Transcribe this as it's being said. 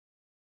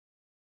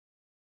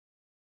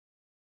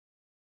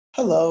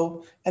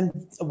Hello,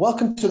 and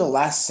welcome to the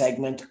last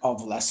segment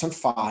of lesson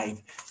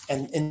 5.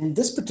 And in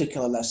this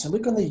particular lesson, we're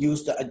going to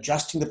use the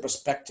adjusting the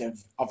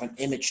perspective of an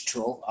image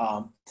tool.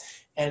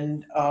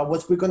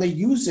 What we're going to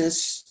use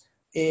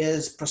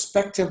is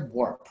perspective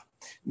warp,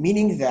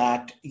 meaning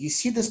that you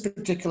see this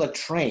particular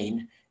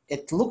train,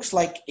 it looks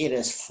like it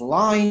is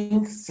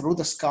flying through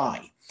the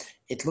sky.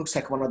 It looks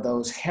like one of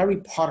those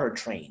Harry Potter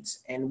trains,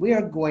 and we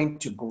are going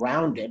to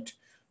ground it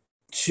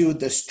to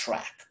this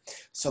track.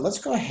 So let's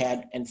go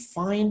ahead and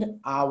find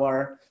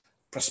our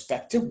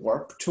perspective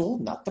warp tool,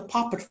 not the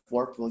poppet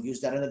warp. We'll use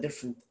that in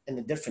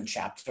a different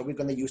chapter. We're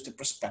going to use the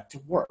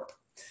perspective warp.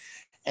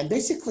 And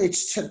basically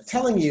it's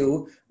telling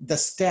you the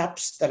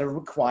steps that are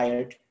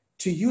required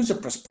to use a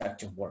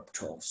perspective warp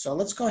tool. So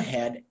let's go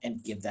ahead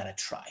and give that a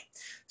try.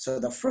 So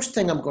the first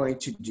thing I'm going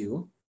to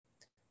do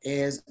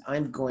is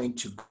I'm going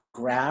to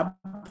grab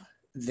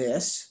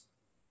this,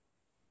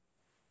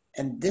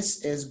 and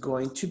this is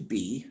going to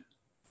be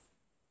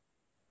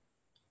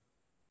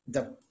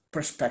the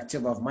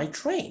perspective of my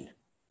train.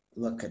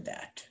 Look at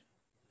that.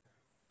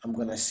 I'm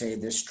going to say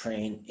this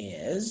train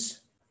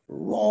is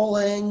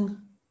rolling.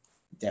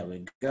 There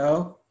we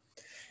go.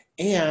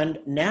 And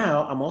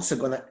now I'm also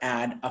going to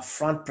add a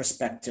front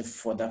perspective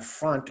for the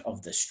front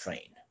of this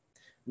train.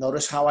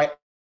 Notice how I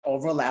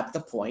overlap the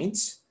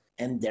points,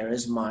 and there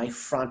is my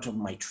front of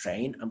my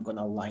train. I'm going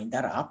to line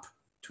that up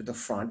to the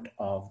front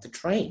of the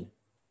train.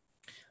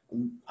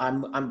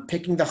 I'm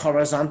picking the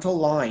horizontal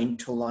line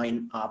to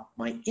line up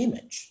my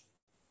image.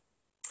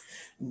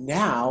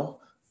 Now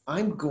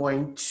I'm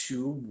going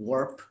to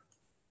warp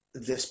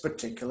this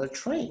particular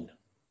train.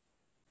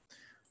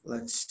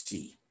 Let's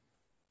see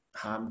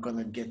how I'm going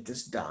to get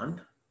this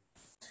done.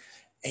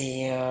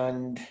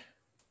 And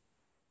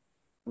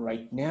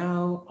right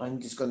now I'm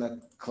just going to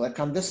click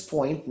on this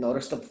point.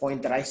 Notice the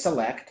point that I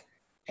select,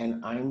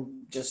 and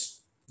I'm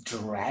just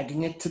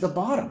dragging it to the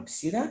bottom.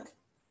 See that?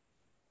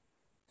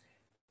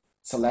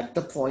 Select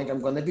the point I'm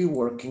going to be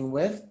working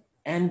with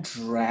and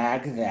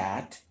drag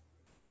that.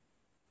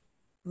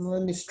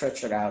 Let me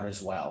stretch it out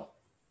as well.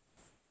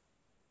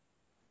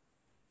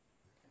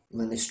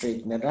 Let me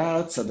straighten it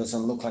out so it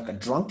doesn't look like a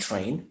drunk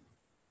train.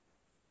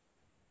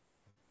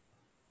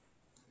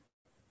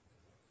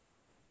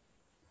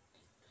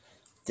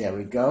 There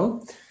we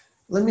go.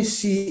 Let me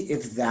see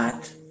if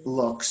that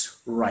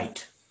looks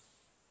right.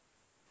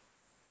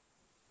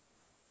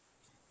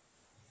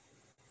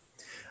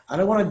 I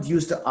don't want to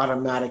use the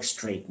automatic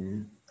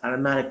straighten,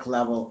 automatic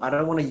level. I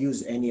don't want to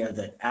use any of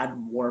the add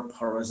warp,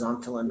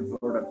 horizontal and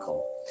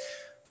vertical.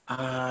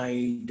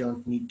 I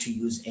don't need to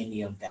use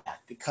any of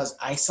that because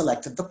I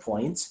selected the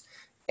points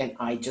and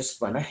I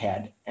just went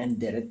ahead and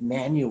did it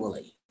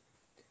manually.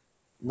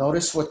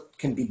 Notice what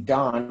can be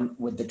done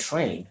with the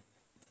train.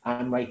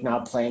 I'm right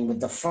now playing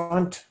with the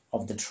front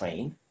of the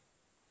train.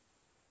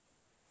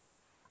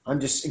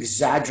 I'm just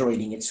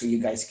exaggerating it so you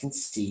guys can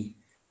see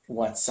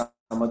what some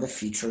of the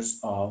features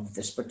of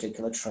this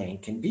particular train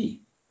can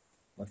be,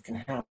 what can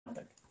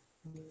happen.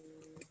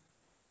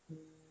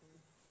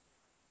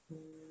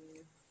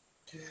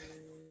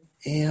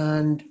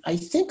 And I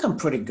think I'm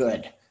pretty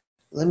good.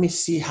 Let me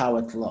see how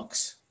it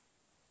looks.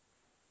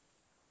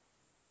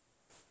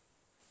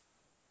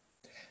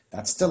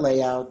 That's the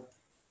layout,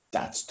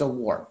 that's the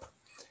warp.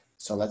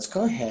 So let's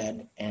go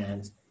ahead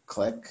and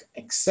click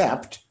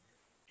accept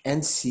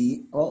and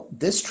see, oh,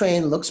 this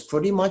train looks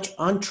pretty much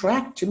on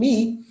track to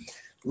me.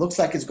 Looks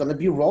like it's going to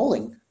be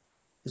rolling.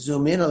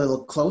 Zoom in a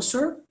little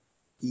closer.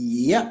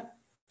 Yep,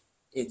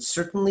 it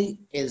certainly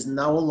is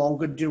no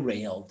longer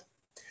derailed.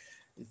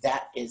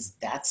 That is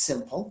that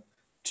simple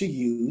to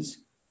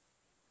use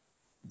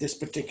this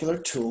particular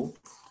tool,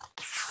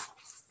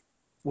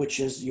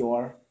 which is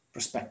your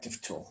perspective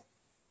tool,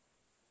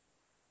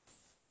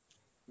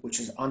 which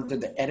is under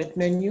the edit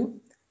menu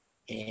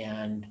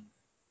and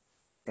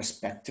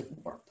perspective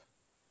warp.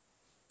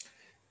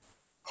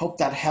 Hope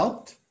that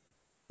helped.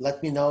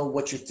 Let me know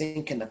what you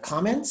think in the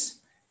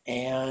comments,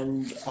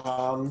 and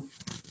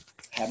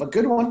have a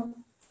good one.